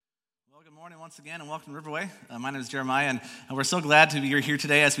morning once again, and welcome to Riverway. My name is Jeremiah, and we're so glad to be here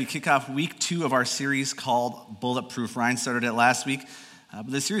today as we kick off week 2 of our series called Bulletproof. Ryan started it last week, but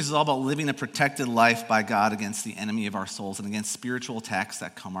this series is all about living a protected life by God against the enemy of our souls and against spiritual attacks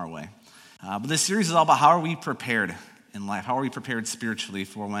that come our way. But this series is all about how are we prepared in life? How are we prepared spiritually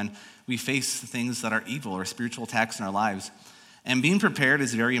for when we face things that are evil or spiritual attacks in our lives? And being prepared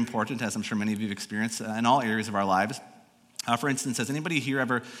is very important, as I'm sure many of you have experienced in all areas of our lives. For instance, has anybody here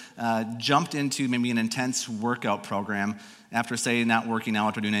ever jumped into maybe an intense workout program after, say, not working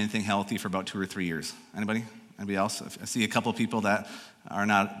out or doing anything healthy for about 2 or 3 years? Anybody? Anybody else? I see a couple people that are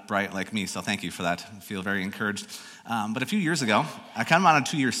not bright like me, so thank you for that. I feel very encouraged. But a few years ago, I kind of on a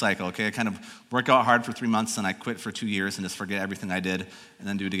 2-year cycle, okay? I kind of work out hard for 3 months, and I quit for 2 years and just forget everything I did and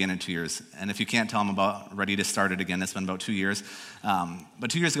then do it again in 2 years. And if you can't tell, I'm about ready to start it again. It's been about 2 years.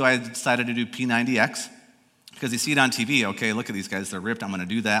 But 2 years ago, I decided to do P90X. Because you see it on TV, okay, look at these guys, they're ripped, I'm going to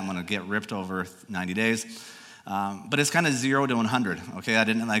do that, I'm going to get ripped over 90 days. But it's kind of 0 to 100, okay? I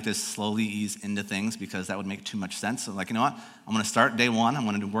didn't like to slowly ease into things because that would make too much sense. So like, you know what, I'm going to start day 1, I'm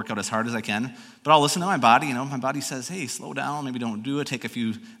going to work out as hard as I can, but I'll listen to my body, my body says, hey, slow down, maybe don't do it, take a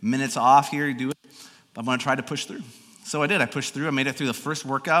few minutes off here, do it, but I'm going to try to push through. So I did, I pushed through, I made it through the first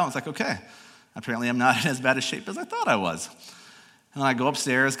workout, I was like, okay, apparently I'm not in as bad a shape as I thought I was. And I go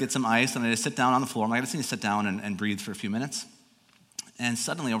upstairs, get some ice, and I just sit down on the floor. I just need to sit down and breathe for a few minutes. And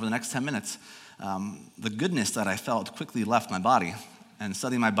suddenly, over the next 10 minutes, the goodness that I felt quickly left my body. And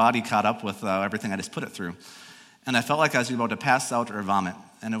suddenly my body caught up with everything I just put it through. And I felt like I was about to pass out or vomit.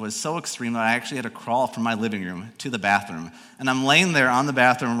 And it was so extreme that I actually had to crawl from my living room to the bathroom. And I'm laying there on the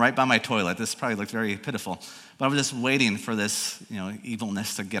bathroom right by my toilet. This probably looked very pitiful. But I was just waiting for this,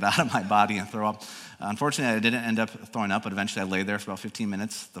 evilness to get out of my body and throw up. Unfortunately, I didn't end up throwing up, but eventually I lay there for about 15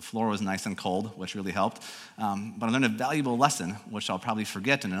 minutes. The floor was nice and cold, which really helped. But I learned a valuable lesson, which I'll probably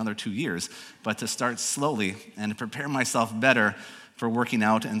forget in another 2 years, but to start slowly and to prepare myself better for working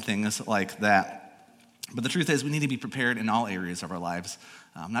out and things like that. But the truth is, we need to be prepared in all areas of our lives,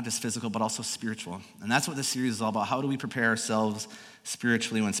 not just physical, but also spiritual. And that's what this series is all about. How do we prepare ourselves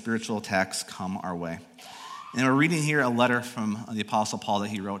spiritually when spiritual attacks come our way? And we're reading here a letter from the Apostle Paul that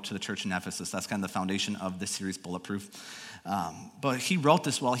he wrote to the church in Ephesus. That's kind of the foundation of this series, Bulletproof. But he wrote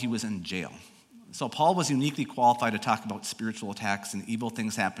this while he was in jail. So Paul was uniquely qualified to talk about spiritual attacks and evil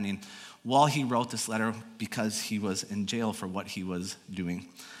things happening while he wrote this letter because he was in jail for what he was doing.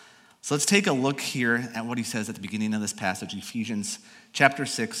 So let's take a look here at what he says at the beginning of this passage, Ephesians chapter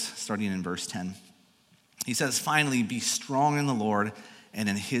 6, starting in verse 10. He says, "Finally, be strong in the Lord and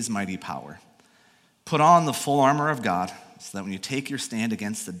in his mighty power. Put on the full armor of God so that when you take your stand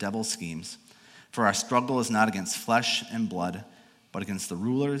against the devil's schemes, for our struggle is not against flesh and blood, but against the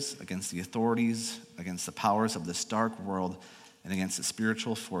rulers, against the authorities, against the powers of this dark world, and against the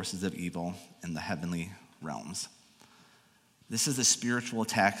spiritual forces of evil in the heavenly realms." This is the spiritual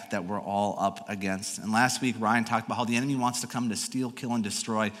attack that we're all up against. And last week, Ryan talked about how the enemy wants to come to steal, kill, and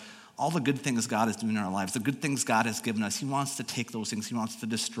destroy all the good things God is doing in our lives, the good things God has given us. He wants to take those things. He wants to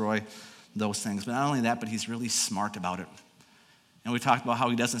destroy those things. But not only that, but he's really smart about it. And we talked about how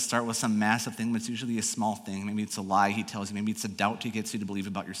he doesn't start with some massive thing, but it's usually a small thing. Maybe it's a lie he tells you. Maybe it's a doubt he gets you to believe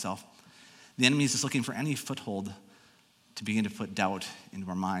about yourself. The enemy is just looking for any foothold to begin to put doubt into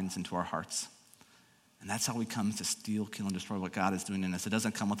our minds, into our hearts. And that's how he comes to steal, kill, and destroy what God is doing in us. It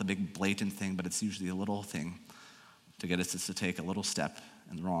doesn't come with a big blatant thing, but it's usually a little thing to get us to take a little step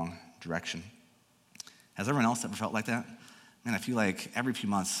in the wrong direction. Has everyone else ever felt like that? Man, I feel like every few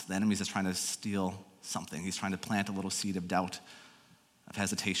months, the enemy's just trying to steal something. He's trying to plant a little seed of doubt, of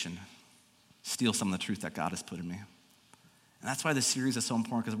hesitation, steal some of the truth that God has put in me. And that's why this series is so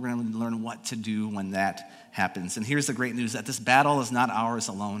important, because we're going to learn what to do when that happens. And here's the great news, that this battle is not ours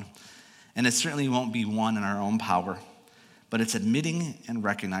alone, and it certainly won't be won in our own power, but it's admitting and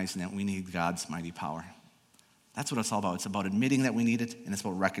recognizing that we need God's mighty power. That's what it's all about. It's about admitting that we need it, and it's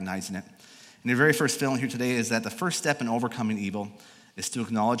about recognizing it. And your very first feeling here today is that the first step in overcoming evil is to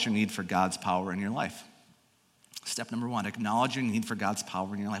acknowledge your need for God's power in your life. Step number 1, acknowledge your need for God's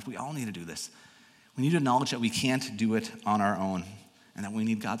power in your life. We all need to do this. We need to acknowledge that we can't do it on our own and that we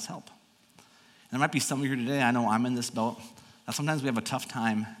need God's help. And there might be some of you here today, I know I'm in this boat, that sometimes we have a tough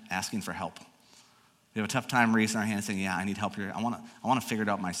time asking for help. We have a tough time raising our hand and saying, yeah, I need help here. I want to figure it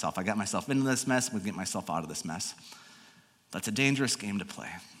out myself. I got myself into this mess. I'm going to get myself out of this mess. That's a dangerous game to play.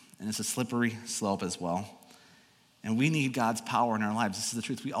 And it's a slippery slope as well. And we need God's power in our lives. This is the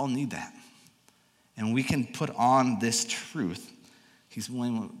truth. We all need that. And we can put on this truth. He's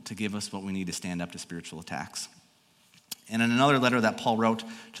willing to give us what we need to stand up to spiritual attacks. And in another letter that Paul wrote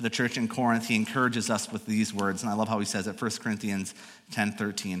to the church in Corinth, he encourages us with these words. And I love how he says it, 1 Corinthians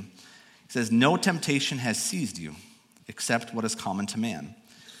 10:13. He says, no temptation has seized you except what is common to man.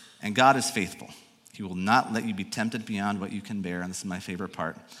 And God is faithful. He will not let you be tempted beyond what you can bear. And this is my favorite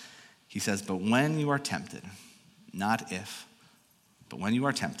part. He says, but when you are tempted, not if, but when you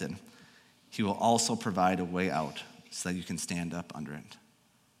are tempted, he will also provide a way out so that you can stand up under it.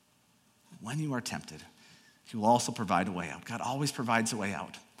 When you are tempted, he will also provide a way out. God always provides a way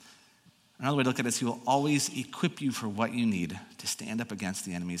out. Another way to look at it is he will always equip you for what you need to stand up against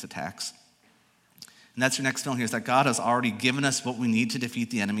the enemy's attacks. And that's your next feeling here, is that God has already given us what we need to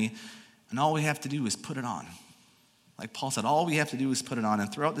defeat the enemy, and all we have to do is put it on. Like Paul said, all we have to do is put it on.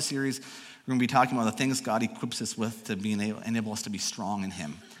 And throughout the series, we're going to be talking about the things God equips us with to enable us to be strong in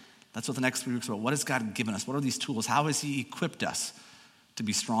him. That's what the next 3 weeks are about. What has God given us? What are these tools? How has he equipped us to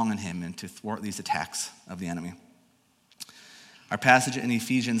be strong in him and to thwart these attacks of the enemy? Our passage in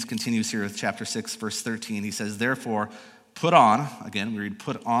Ephesians continues here with chapter 6, verse 13. He says, therefore, put on, again, we read,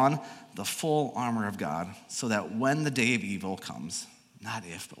 put on the full armor of God, so that when the day of evil comes, not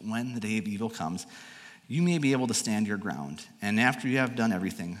if, but when the day of evil comes, you may be able to stand your ground. And after you have done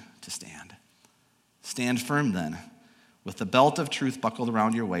everything, to stand. Stand firm then, with the belt of truth buckled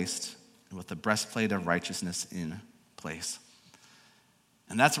around your waist, and with the breastplate of righteousness in place.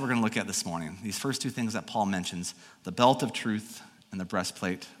 And that's what we're going to look at this morning. These first two things that Paul mentions, the belt of truth and the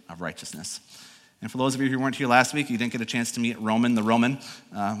breastplate of righteousness. And for those of you who weren't here last week, you didn't get a chance to meet Roman the Roman.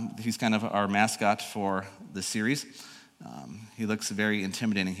 He's kind of our mascot for this series. He looks very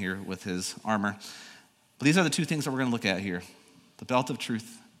intimidating here with his armor. But these are the two things that we're going to look at here, the belt of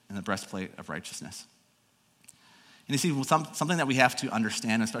truth and the breastplate of righteousness. And you see, something that we have to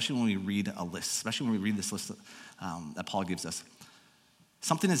understand, especially when we read a list, especially when we read this list that Paul gives us,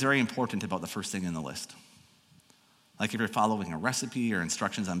 something is very important about the first thing in the list. Like if you're following a recipe or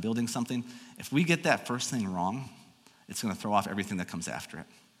instructions on building something, if we get that first thing wrong, it's going to throw off everything that comes after it.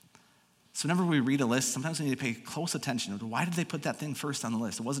 So whenever we read a list, sometimes we need to pay close attention to why did they put that thing first on the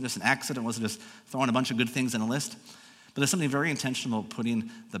list? It wasn't just an accident, it wasn't just throwing a bunch of good things in a list, but there's something very intentional about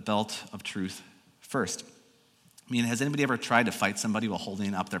putting the belt of truth first. I mean, has anybody ever tried to fight somebody while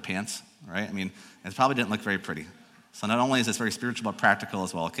holding up their pants, right? I mean, it probably didn't look very pretty. So not only is this very spiritual, but practical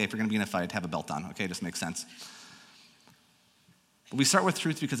as well. Okay, if you're going to be in a fight, have a belt on. Okay, just makes sense. But we start with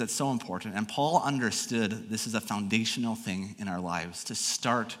truth because it's so important. And Paul understood this is a foundational thing in our lives, to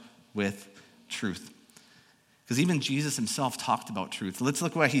start with truth. Because even Jesus himself talked about truth. Let's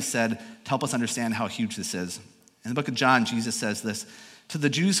look at what he said to help us understand how huge this is. In the book of John, Jesus says this. To the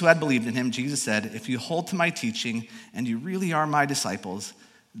Jews who had believed in him, Jesus said, if you hold to my teaching and you really are my disciples,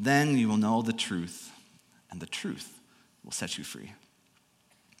 then you will know the truth, and the truth will set you free.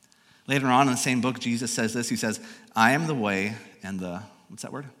 Later on in the same book, Jesus says this. He says, I am the way and what's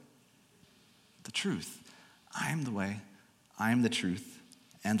that word? The truth. I am the way, I am the truth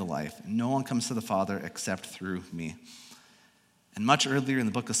and the life. No one comes to the Father except through me. And much earlier in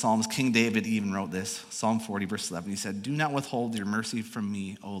the book of Psalms, King David even wrote this, Psalm 40, verse 11. He said, do not withhold your mercy from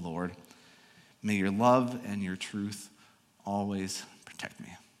me, O Lord. May your love and your truth always protect me.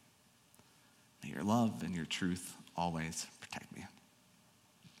 May your love and your truth always protect me.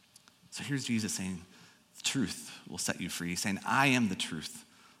 So here's Jesus saying, the truth will set you free. He's saying, I am the truth.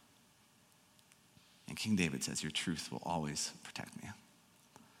 And King David says, your truth will always protect me.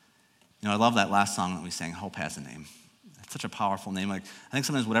 You know, I love that last song that we sang, Hope Has a Name. It's such a powerful name. Like, I think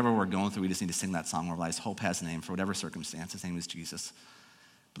sometimes whatever we're going through, we just need to sing that song. We realize hope has a name for whatever circumstance. His name is Jesus.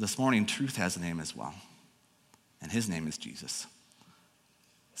 But this morning, truth has a name as well. And his name is Jesus.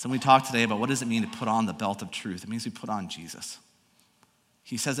 So when we talk today about what does it mean to put on the belt of truth, it means we put on Jesus.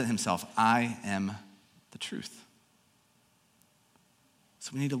 He says it himself, I am the truth.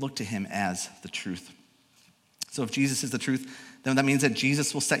 So we need to look to him as the truth. So if Jesus is the truth, then that means that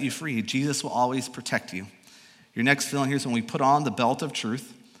Jesus will set you free. Jesus will always protect you. Your next feeling here is when we put on the belt of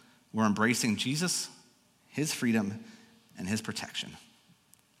truth, we're embracing Jesus, his freedom, and his protection.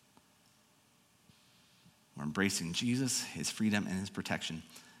 We're embracing Jesus, his freedom, and his protection.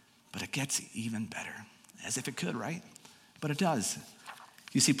 But it gets even better. As if it could, right? But it does.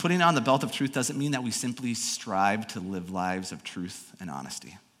 You see, putting on the belt of truth doesn't mean that we simply strive to live lives of truth and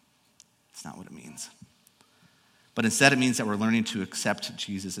honesty. It's not what it means. But instead, it means that we're learning to accept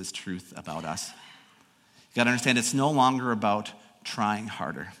Jesus' truth about us. You got to understand, it's no longer about trying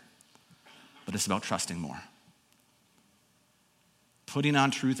harder, but it's about trusting more. Putting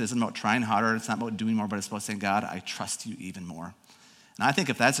on truth isn't about trying harder, it's not about doing more, but it's about saying, God, I trust you even more. And I think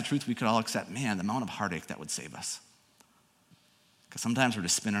if that's the truth, we could all accept, man, the amount of heartache that would save us. Because sometimes we're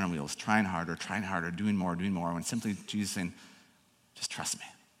just spinning our wheels, trying harder, doing more, when simply Jesus saying, just trust me.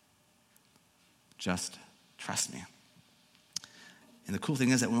 Just trust me. And the cool thing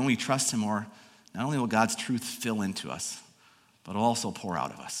is that when we trust him more, not only will God's truth fill into us, but it'll also pour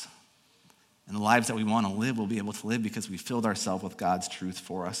out of us. And the lives that we want to live, we'll be able to live because we filled ourselves with God's truth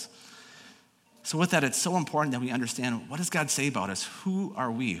for us. So with that, it's so important that we understand, what does God say about us? Who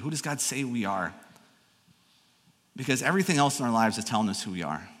are we? Who does God say we are? Because everything else in our lives is telling us who we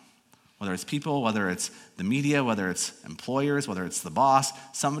are. Whether it's people, whether it's the media, whether it's employers, whether it's the boss,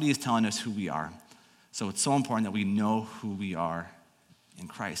 somebody is telling us who we are. So it's so important that we know who we are in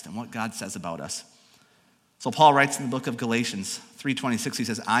Christ and what God says about us. So Paul writes in the book of Galatians 3:26, he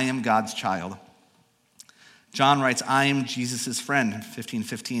says, I am God's child. John writes, I am Jesus' friend,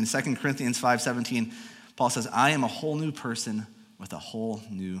 15:15. 2 Corinthians 5:17, Paul says, I am a whole new person with a whole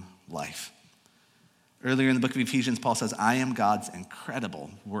new life. Earlier in the book of Ephesians, Paul says, I am God's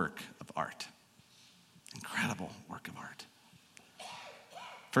incredible work of art. Incredible work of art.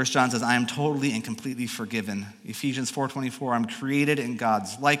 1 John says, I am totally and completely forgiven. Ephesians 4:24, I'm created in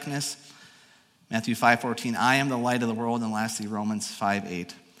God's likeness. Matthew 5:14, I am the light of the world. And lastly, Romans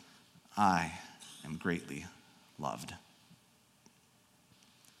 5:8, I am greatly loved.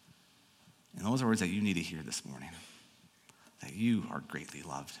 And those are words that you need to hear this morning, that you are greatly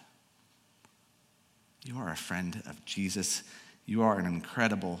loved. You are a friend of Jesus. You are an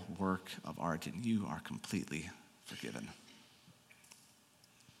incredible work of art, and you are completely forgiven.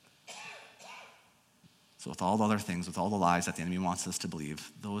 So with all the other things, with all the lies that the enemy wants us to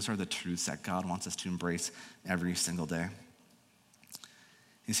believe, those are the truths that God wants us to embrace every single day.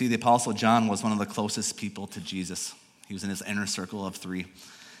 You see, the Apostle John was one of the closest people to Jesus. He was in his inner circle of 3.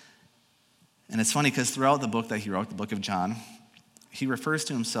 And it's funny because throughout the book that he wrote, the book of John, he refers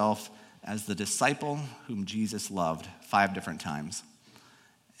to himself as the disciple whom Jesus loved 5 different times.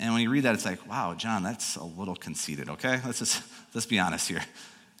 And when you read that, it's like, wow, John, that's a little conceited, okay? Let's be honest here.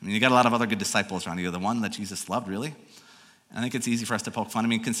 I mean, you got a lot of other good disciples around you. The one that Jesus loved, really? And I think it's easy for us to poke fun. I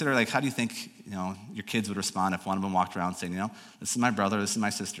mean, consider, how do you think, your kids would respond if one of them walked around saying, this is my brother, this is my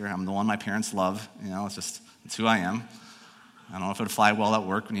sister, I'm the one my parents love, it's who I am. I don't know if it would fly well at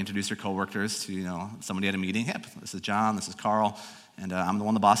work when you introduce your coworkers to, somebody at a meeting. Hey, this is John, this is Carl, and I'm the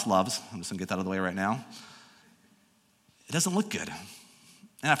one the boss loves. I'm just going to get that out of the way right now. It doesn't look good.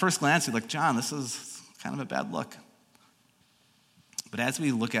 And at first glance, you're like, John, this is kind of a bad look. But as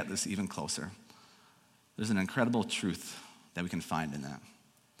we look at this even closer, there's an incredible truth that we can find in that.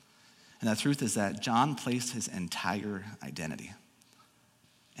 And that truth is that John placed his entire identity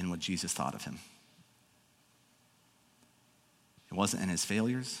in what Jesus thought of him. It wasn't in his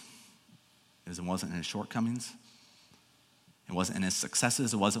failures. It wasn't in his shortcomings. It wasn't in his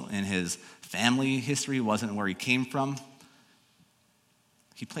successes. It wasn't in his family history. It wasn't where he came from.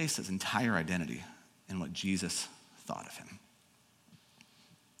 He placed his entire identity in what Jesus thought of him.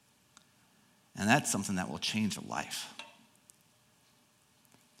 And that's something that will change a life.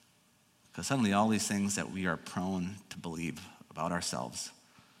 Because suddenly all these things that we are prone to believe about ourselves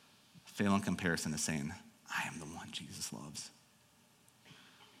fail in comparison to saying, I am the one Jesus loves.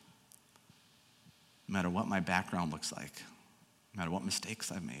 No matter what my background looks like, no matter what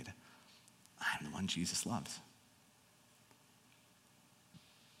mistakes I've made, I am the one Jesus loves.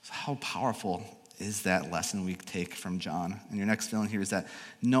 So how powerful is that lesson we take from John? And your next feeling here is that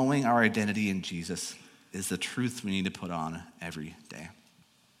knowing our identity in Jesus is the truth we need to put on every day.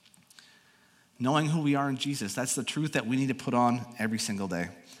 Knowing who we are in Jesus, that's the truth that we need to put on every single day.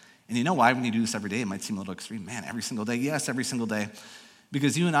 And you know why we need to do this every day? It might seem a little extreme. Man, every single day? Yes, every single day.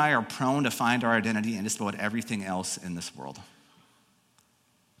 Because you and I are prone to find our identity in just about everything else in this world.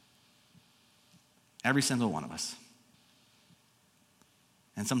 Every single one of us.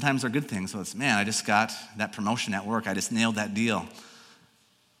 And sometimes they're good things. So it's, man, I just got that promotion at work. I just nailed that deal.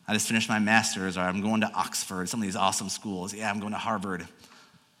 I just finished my master's, or I'm going to Oxford, some of these awesome schools. Yeah, I'm going to Harvard.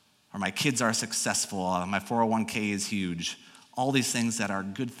 Or my kids are successful. My 401k is huge. All these things that are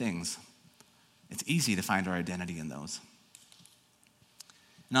good things. It's easy to find our identity in those.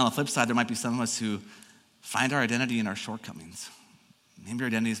 And on the flip side, there might be some of us who find our identity in our shortcomings. Maybe your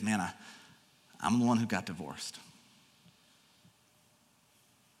identity is, man, I'm the one who got divorced.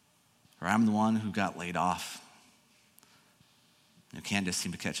 Or I'm the one who got laid off. You can't just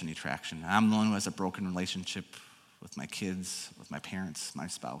seem to catch any traction. I'm the one who has a broken relationship with my kids, with my parents, my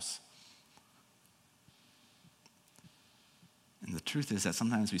spouse. And the truth is that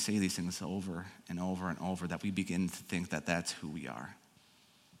sometimes we say these things over and over and over that we begin to think that that's who we are.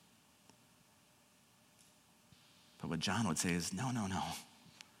 But what John would say is, no.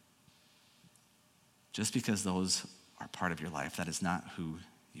 Just because those are part of your life, that is not who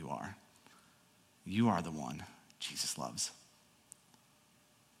you are. You are the one Jesus loves.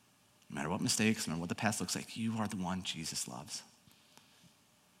 No matter what mistakes, no matter what the past looks like, you are the one Jesus loves.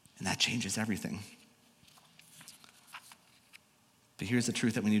 And that changes everything. But here's the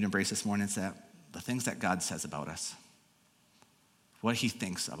truth that we need to embrace this morning. It's that the things that God says about us, what he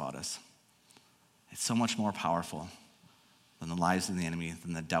thinks about us, it's so much more powerful than the lies of the enemy,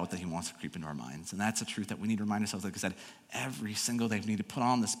 than the doubt that he wants to creep into our minds. And that's a truth that we need to remind ourselves, like I said, every single day. We need to put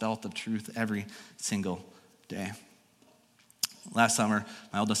on this belt of truth every single day. Last summer,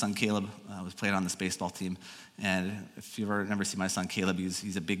 my oldest son, Caleb, was playing on this baseball team. And if you've never seen my son, Caleb,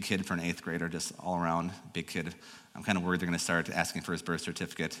 he's a big kid for an 8th grader, just all around big kid. I'm kind of worried they're going to start asking for his birth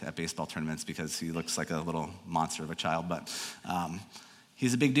certificate at baseball tournaments because he looks like a little monster of a child. But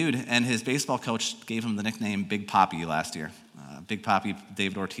he's a big dude, and his baseball coach gave him the nickname Big Papi last year. Big Papi,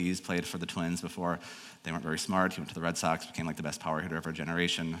 David Ortiz, played for the Twins before. They weren't very smart. He went to the Red Sox, became like the best power hitter of our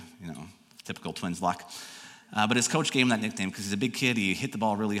generation. Typical Twins luck. But his coach gave him that nickname because he's a big kid. He hit the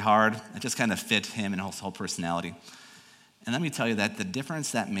ball really hard. It just kind of fit him and his whole personality. And let me tell you that the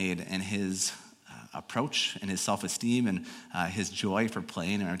difference that made in his approach and his self-esteem and his joy for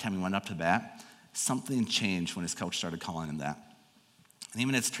playing, and every time he went up to bat, something changed when his coach started calling him that. And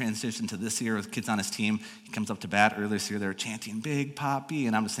even it's transitioned to this year with kids on his team. He comes up to bat earlier this year. They're chanting, Big Papi.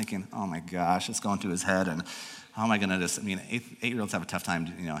 And I'm just thinking, oh my gosh, it's going through his head. And how am I going to just, eight-year-olds have a tough time,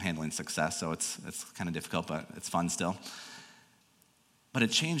 handling success. So it's kind of difficult, but it's fun still. But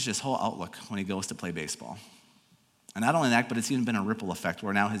it changed his whole outlook when he goes to play baseball. And not only that, but it's even been a ripple effect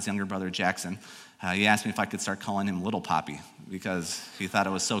where now his younger brother, Jackson, he asked me if I could start calling him Little Papi because he thought it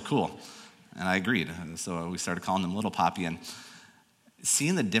was so cool. And I agreed. So we started calling him Little Papi. And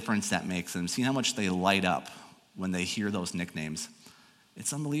seeing the difference that makes them, seeing how much they light up when they hear those nicknames,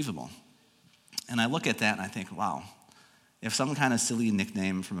 it's unbelievable. And I look at that and I think, wow, if some kind of silly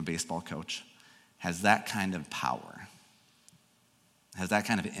nickname from a baseball coach has that kind of power, has that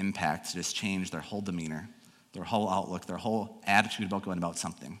kind of impact to just change their whole demeanor, their whole outlook, their whole attitude about going about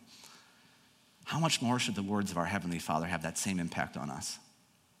something, how much more should the words of our Heavenly Father have that same impact on us?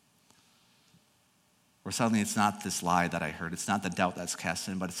 Where suddenly it's not this lie that I heard, it's not the doubt that's cast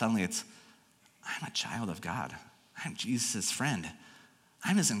in, but suddenly it's, I'm a child of God. I'm Jesus' friend.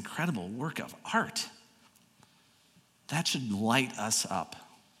 I'm his incredible work of art. That should light us up,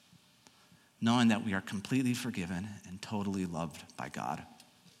 knowing that we are completely forgiven and totally loved by God.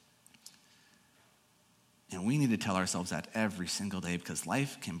 And we need to tell ourselves that every single day because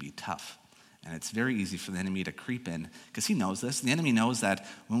life can be tough. And it's very easy for the enemy to creep in because he knows this. The enemy knows that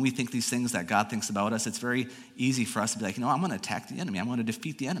when we think these things that God thinks about us, it's very easy for us to be like, I'm going to attack the enemy. I'm going to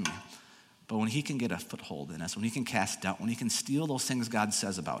defeat the enemy. But when he can get a foothold in us, when he can cast doubt, when he can steal those things God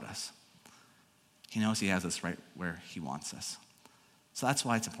says about us, he knows he has us right where he wants us. So that's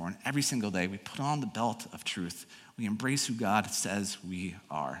why it's important. Every single day, we put on the belt of truth. We embrace who God says we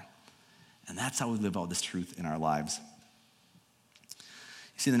are. And that's how we live out this truth in our lives.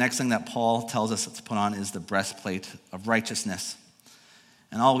 See, the next thing that Paul tells us to put on is the breastplate of righteousness.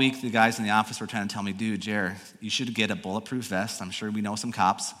 And all week, the guys in the office were trying to tell me, dude, Jer, you should get a bulletproof vest. I'm sure we know some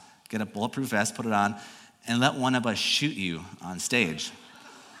cops. Get a bulletproof vest, put it on, and let one of us shoot you on stage.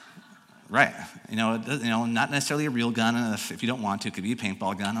 Right. Not necessarily a real gun. If you don't want to, it could be a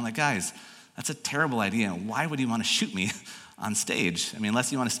paintball gun. I'm like, guys, that's a terrible idea. Why would you want to shoot me on stage?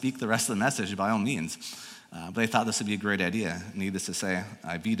 Unless you want to speak the rest of the message, by all means. But I thought this would be a great idea. Needless to say,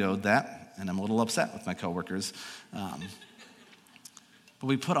 I vetoed that, and I'm a little upset with my coworkers. But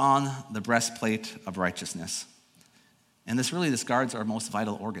we put on the breastplate of righteousness. And this guards our most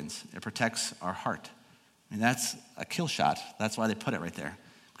vital organs. It protects our heart. That's a kill shot. That's why they put it right there.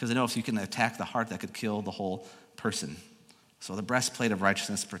 Because they know if you can attack the heart, that could kill the whole person. So the breastplate of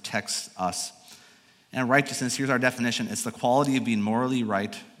righteousness protects us. And righteousness, here's our definition. It's the quality of being morally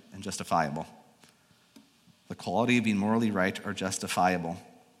right and justifiable. The quality of being morally right or justifiable.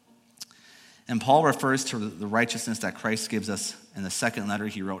 And Paul refers to the righteousness that Christ gives us in the second letter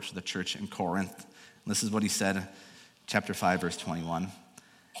he wrote to the church in Corinth. And this is what he said, chapter 5, verse 21.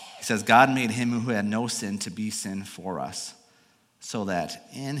 He says, God made him who had no sin to be sin for us, so that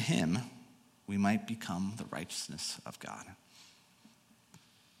in him we might become the righteousness of God.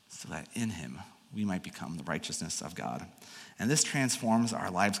 So that in him we might become the righteousness of God. And this transforms our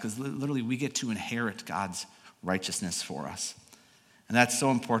lives because literally we get to inherit God's righteousness for us. And that's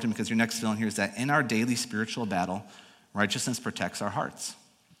so important because your next feeling here is that in our daily spiritual battle, righteousness protects our hearts.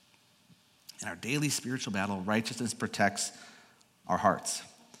 In our daily spiritual battle, righteousness protects our hearts.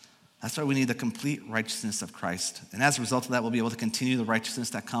 That's why we need the complete righteousness of Christ. And as a result of that, we'll be able to continue the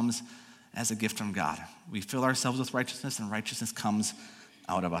righteousness that comes as a gift from God. We fill ourselves with righteousness, and righteousness comes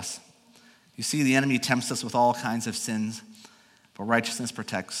out of us. You see, the enemy tempts us with all kinds of sins, but righteousness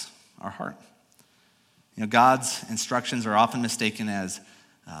protects our heart. God's instructions are often mistaken as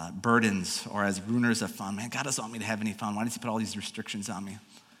burdens or as ruiners of fun. Man, God doesn't want me to have any fun. Why does he put all these restrictions on me?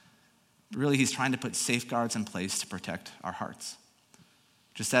 But really, he's trying to put safeguards in place to protect our hearts.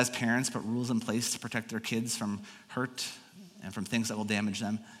 Just as parents put rules in place to protect their kids from hurt and from things that will damage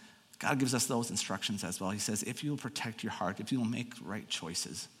them, God gives us those instructions as well. He says, if you will protect your heart, if you will make right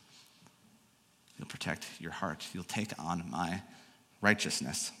choices, you'll protect your heart. You'll take on my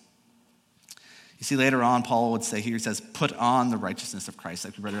righteousness. You see, later on, Paul would say here, he says, put on the righteousness of Christ.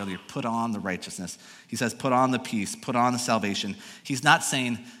 Like we read earlier, put on the righteousness. He says, put on the peace, put on the salvation. He's not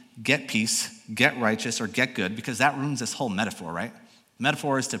saying get peace, get righteous, or get good, because that ruins this whole metaphor, right? The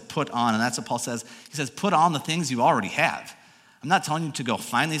metaphor is to put on, and that's what Paul says. He says, put on the things you already have. I'm not telling you to go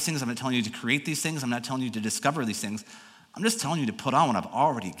find these things. I'm not telling you to create these things. I'm not telling you to discover these things. I'm just telling you to put on what I've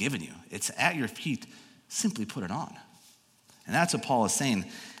already given you. It's at your feet. Simply put it on. And that's what Paul is saying.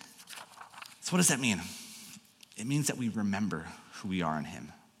 So what does that mean? It means that we remember who we are in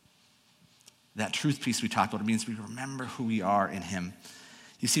him. That truth piece we talked about, it means we remember who we are in him.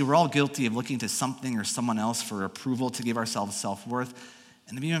 You see, we're all guilty of looking to something or someone else for approval to give ourselves self-worth,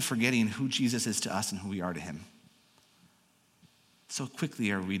 and of even forgetting who Jesus is to us and who we are to him. So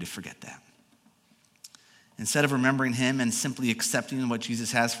quickly are we to forget that. Instead of remembering him and simply accepting what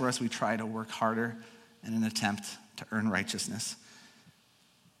Jesus has for us, we try to work harder in an attempt to earn righteousness.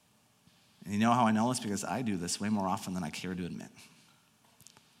 And you know how I know this? Because I do this way more often than I care to admit.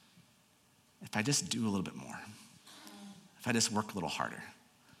 If I just do a little bit more, if I just work a little harder,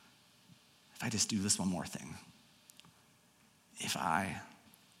 if I just do this one more thing, if I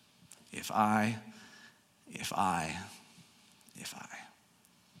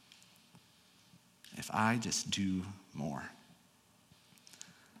just do more.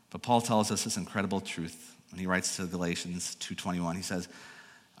 But Paul tells us this incredible truth when he writes to Galatians 2:21. He says,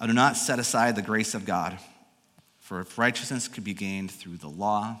 I do not set aside the grace of God, for if righteousness could be gained through the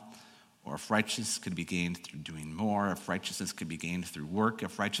law, or if righteousness could be gained through doing more, if righteousness could be gained through work,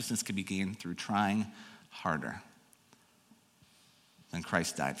 if righteousness could be gained through trying harder, then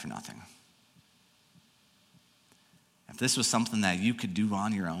Christ died for nothing. If this was something that you could do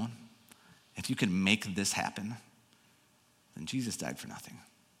on your own, if you could make this happen, then Jesus died for nothing.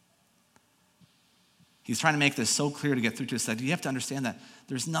 He's trying to make this so clear to get through to us that you have to understand that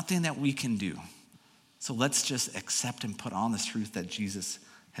there's nothing that we can do. So let's just accept and put on this truth that Jesus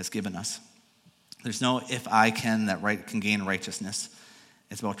has given us. There's no if I can that can gain righteousness.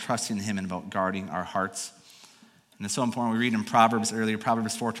 It's about trusting him and about guarding our hearts. And it's so important. We read in Proverbs earlier,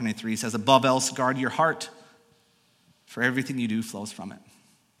 Proverbs 4:23 says, above else, guard your heart, for everything you do flows from it.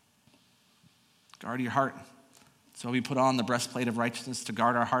 Guard your heart. So we put on the breastplate of righteousness to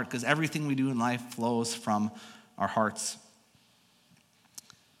guard our heart, because everything we do in life flows from our hearts.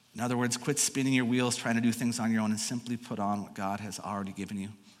 In other words, quit spinning your wheels trying to do things on your own and simply put on what God has already given you.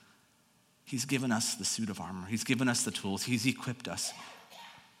 He's given us the suit of armor. He's given us the tools. He's equipped us.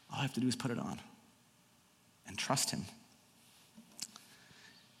 All I have to do is put it on and trust him.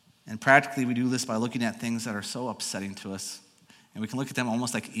 And practically, we do this by looking at things that are so upsetting to us. And we can look at them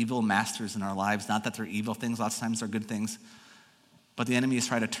almost like evil masters in our lives. Not that they're evil things. Lots of times they're good things. But the enemy is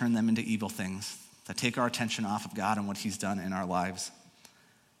trying to turn them into evil things that take our attention off of God and what he's done in our lives.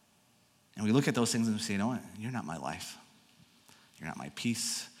 And we look at those things and we say, you know what? You're not my life. You're not my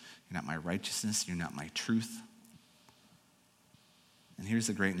peace. You're not my righteousness. You're not my truth. And here's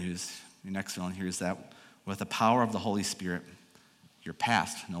the great news. Your next villain here is that with the power of the Holy Spirit, your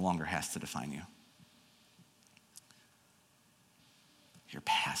past no longer has to define you. Your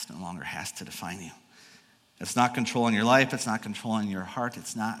past no longer has to define you. It's not controlling your life. It's not controlling your heart.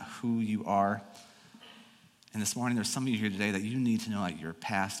 It's not who you are. And this morning, there's some of you here today that you need to know that your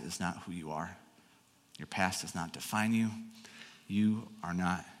past is not who you are. Your past does not define you. You are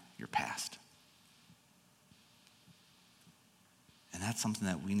not your past. And that's something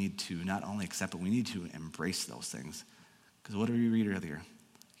that we need to not only accept, but we need to embrace those things. Because what did we read earlier?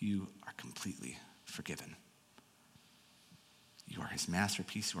 You are completely forgiven. You are his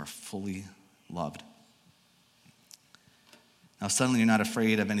masterpiece. You are fully loved. Now suddenly you're not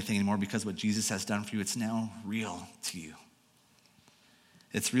afraid of anything anymore because what Jesus has done for you, it's now real to you.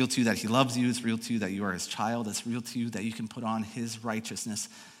 It's real to you that he loves you. It's real to you that you are his child. It's real to you that you can put on his righteousness.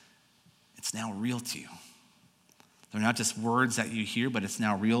 It's now real to you. They're not just words that you hear, but it's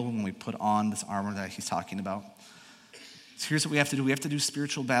now real when we put on this armor that he's talking about. So here's what we have to do. We have to do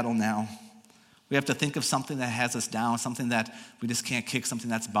spiritual battle now. We have to think of something that has us down, something that we just can't kick, something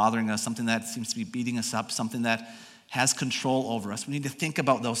that's bothering us, something that seems to be beating us up, something that has control over us. We need to think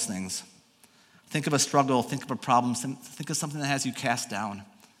about those things. Think of a struggle, think of a problem, think of something that has you cast down.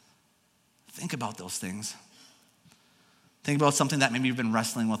 Think about those things. Think about something that maybe you've been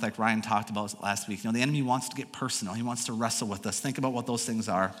wrestling with, like Ryan talked about last week. The enemy wants to get personal. He wants to wrestle with us. Think about what those things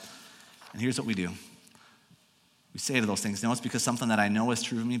are. And here's what we do. We say to those things, no, it's because something that I know is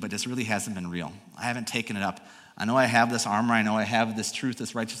true of me, but this really hasn't been real. I haven't taken it up. I know I have this armor. I know I have this truth,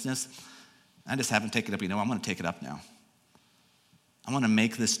 this righteousness. I just haven't taken it up. I'm going to take it up now. I want to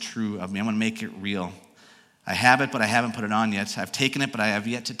make this true of me. I want to make it real. I have it, but I haven't put it on yet. I've taken it, but I have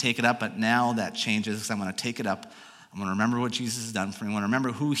yet to take it up. But now that changes because I'm going to take it up. I'm going to remember what Jesus has done for me. I'm going to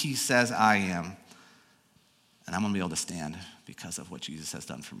remember who he says I am. And I'm going to be able to stand because of what Jesus has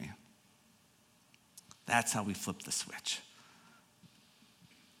done for me. That's how we flip the switch.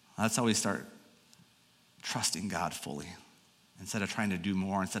 That's how we start trusting God fully. Instead of trying to do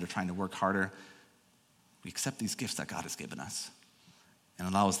more, instead of trying to work harder, we accept these gifts that God has given us and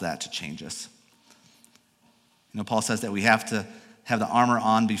allows that to change us. Paul says that we have to have the armor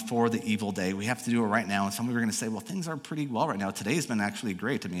on before the evil day. We have to do it right now. And some of you are going to say, well, things are pretty well right now. Today's been actually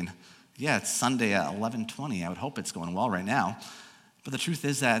great. It's Sunday at 11:20. I would hope it's going well right now. But the truth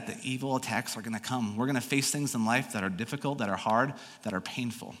is that the evil attacks are going to come. We're going to face things in life that are difficult, that are hard, that are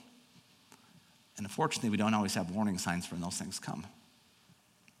painful. And unfortunately, we don't always have warning signs for when those things come.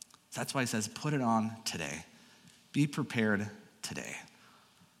 So that's why he says, put it on today. Be prepared today.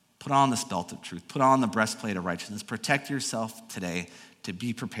 Put on this belt of truth. Put on the breastplate of righteousness. Protect yourself today to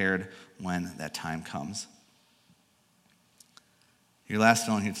be prepared when that time comes. Your last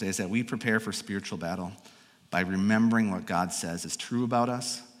note here today is that we prepare for spiritual battle by remembering what God says is true about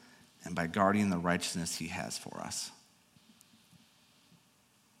us and by guarding the righteousness he has for us.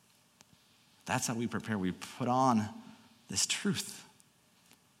 That's how we prepare. We put on this truth.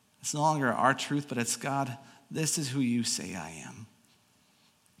 It's no longer our truth, but it's God, this is who you say I am.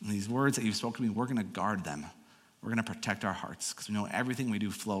 And these words that you've spoken to me, we're going to guard them. We're going to protect our hearts because we know everything we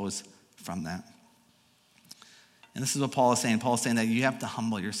do flows from that. And this is what Paul is saying. Paul is saying that you have to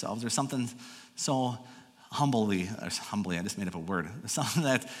humble yourselves. There's something so humbly, I just made up a word. There's something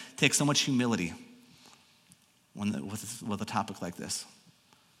that takes so much humility with a topic like this.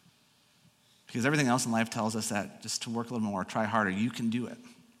 Because everything else in life tells us that just to work a little more, try harder, you can do it.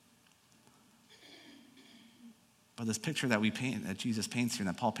 But this picture that we paint, that Jesus paints here,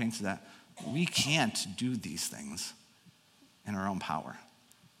 and that Paul paints, is that we can't do these things in our own power.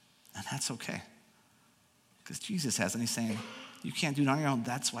 And that's okay. Because Jesus has, and he's saying, you can't do it on your own.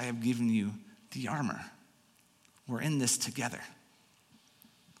 That's why I've given you the armor. We're in this together.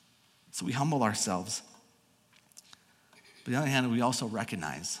 So we humble ourselves. But on the other hand, we also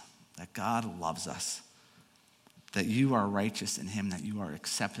recognize that God loves us, that you are righteous in him, that you are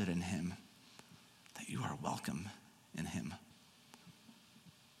accepted in him, that you are welcome in him.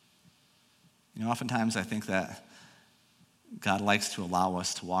 Oftentimes I think that God likes to allow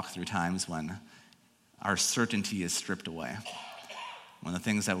us to walk through times when our certainty is stripped away, when the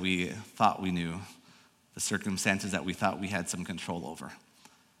things that we thought we knew, the circumstances that we thought we had some control over.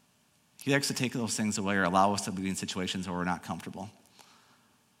 He likes to take those things away or allow us to be in situations where we're not comfortable.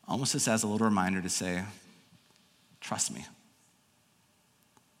 Almost just as a little reminder to say, trust me.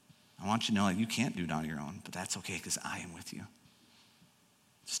 I want you to know that you can't do it on your own, but that's okay because I am with you.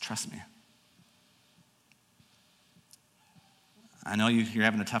 Just trust me. I know you're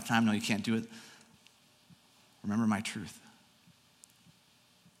having a tough time. I know you can't do it. Remember my truth.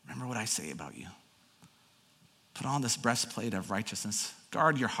 Remember what I say about you. Put on this breastplate of righteousness.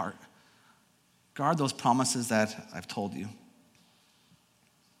 Guard your heart. Guard those promises that I've told you.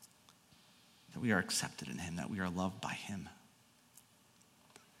 That we are accepted in him, that we are loved by him.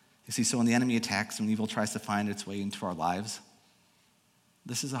 You see, so when the enemy attacks, when evil tries to find its way into our lives,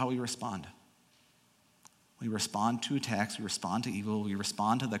 this is how we respond. We respond to attacks, we respond to evil, we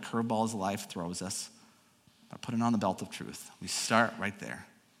respond to the curveballs life throws us by putting on the belt of truth. We start right there.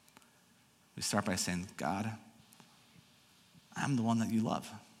 We start by saying, God, I'm the one that you love.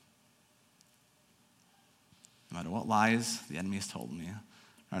 No matter what lies the enemy has told me,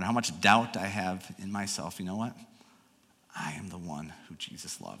 no matter how much doubt I have in myself, you know what? I am the one who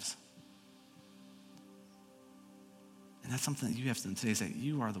Jesus loves. And that's something that you have to do today, is that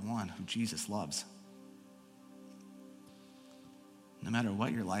you are the one who Jesus loves. No matter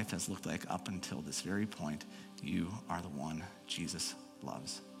what your life has looked like up until this very point, you are the one Jesus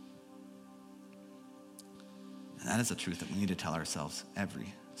loves. And that is a truth that we need to tell ourselves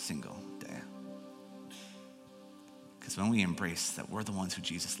every single day. Because when we embrace that we're the ones who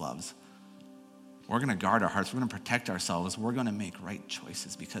Jesus loves, we're going to guard our hearts, we're going to protect ourselves, we're going to make right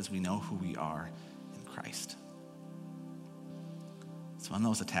choices because we know who we are in Christ. So when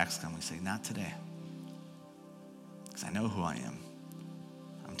those attacks come, we say, not today. Because I know who I am.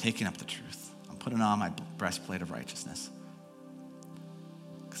 I'm taking up the truth. I'm putting on my breastplate of righteousness.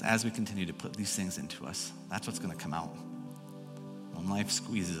 Because as we continue to put these things into us, that's what's going to come out. When life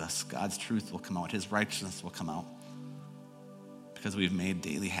squeezes us, God's truth will come out. His righteousness will come out. Because we've made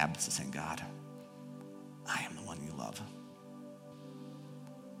daily habits of saying, God, I am the one you love.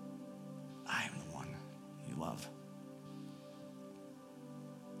 I am the one you love.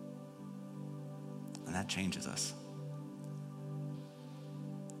 And that changes us.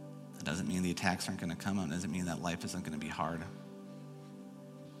 It doesn't mean the attacks aren't going to come. It doesn't mean that life isn't going to be hard.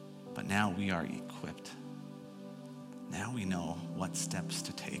 But now we are equipped. Now we know what steps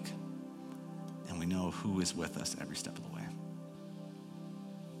to take. And we know who is with us every step of the way.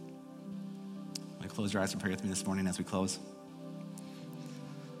 Will you close your eyes and pray with me this morning as we close?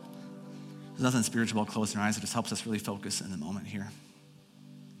 There's nothing spiritual about closing our eyes. It just helps us really focus in the moment here.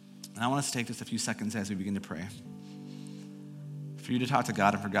 And I want us to take just a few seconds as we begin to pray. For you to talk to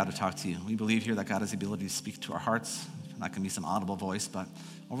God and for God to talk to you. We believe here that God has the ability to speak to our hearts. Not going to be some audible voice, but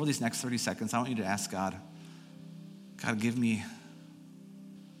over these next 30 seconds, I want you to ask God, God, give me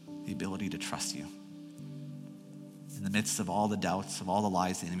the ability to trust you. In the midst of all the doubts, of all the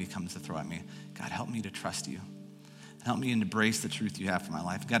lies the enemy comes to throw at me, God, help me to trust you. Help me to embrace the truth you have for my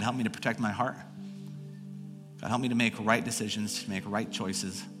life. God, help me to protect my heart. God, help me to make right decisions, to make right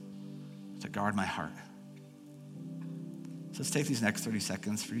choices, to guard my heart. So let's take these next 30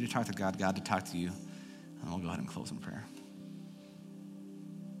 seconds for you to talk to God, God to talk to you, and we'll go ahead and close in prayer.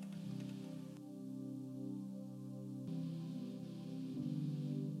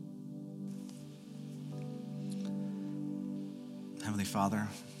 Heavenly Father,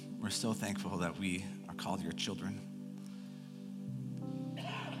 we're so thankful that we are called your children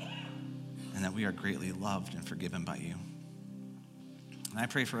and that we are greatly loved and forgiven by you. And I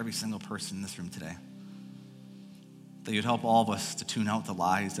pray for every single person in this room today that you'd help all of us to tune out the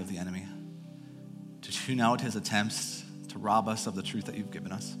lies of the enemy, to tune out his attempts to rob us of the truth that you've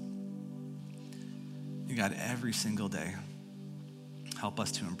given us. And God, every single day, help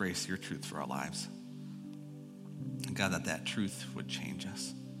us to embrace your truth for our lives. And God, that truth would change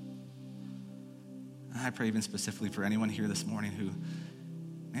us. And I pray even specifically for anyone here this morning who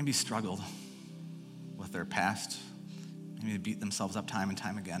maybe struggled with their past, maybe they beat themselves up time and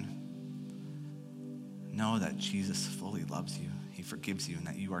time again. Know that Jesus fully loves you. He forgives you, and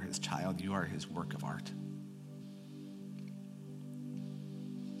that you are his child. You are his work of art.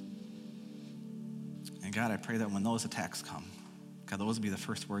 And God, I pray that when those attacks come, God, those would be the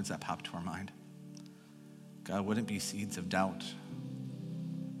first words that pop to our mind. God, wouldn't be seeds of doubt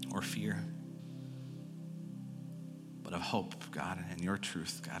or fear, but of hope, God, and your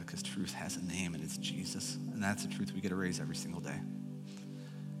truth, God, because truth has a name, and it's Jesus. And that's the truth we get to raise every single day.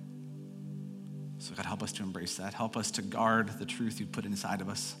 So God, help us to embrace that. Help us to guard the truth you put inside of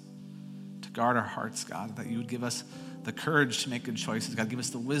us, to guard our hearts, God, that you would give us the courage to make good choices. God, give us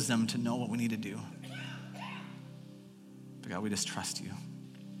the wisdom to know what we need to do. But God, we just trust you.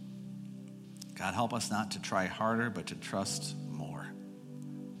 God, help us not to try harder, but to trust more.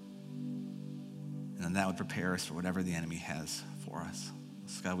 And then that would prepare us for whatever the enemy has for us.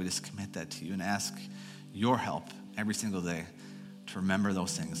 So God, we just commit that to you and ask your help every single day to remember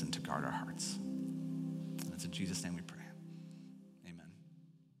those things and to guard our hearts. And it's in Jesus' name we pray.